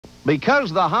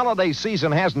Because the holiday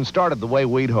season hasn't started the way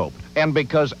we'd hoped, and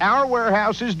because our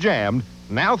warehouse is jammed,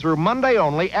 now through Monday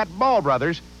only at Ball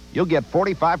Brothers, you'll get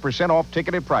 45% off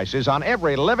ticketed prices on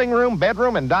every living room,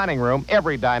 bedroom, and dining room,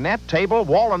 every dinette, table,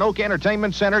 wall and oak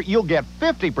entertainment center. You'll get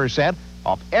 50%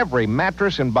 off every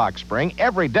mattress and box spring,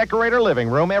 every decorator living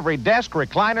room, every desk,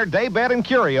 recliner, daybed, and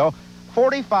curio.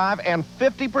 45 and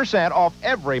 50% off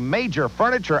every major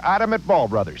furniture item at Ball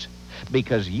Brothers.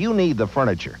 Because you need the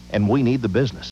furniture, and we need the business.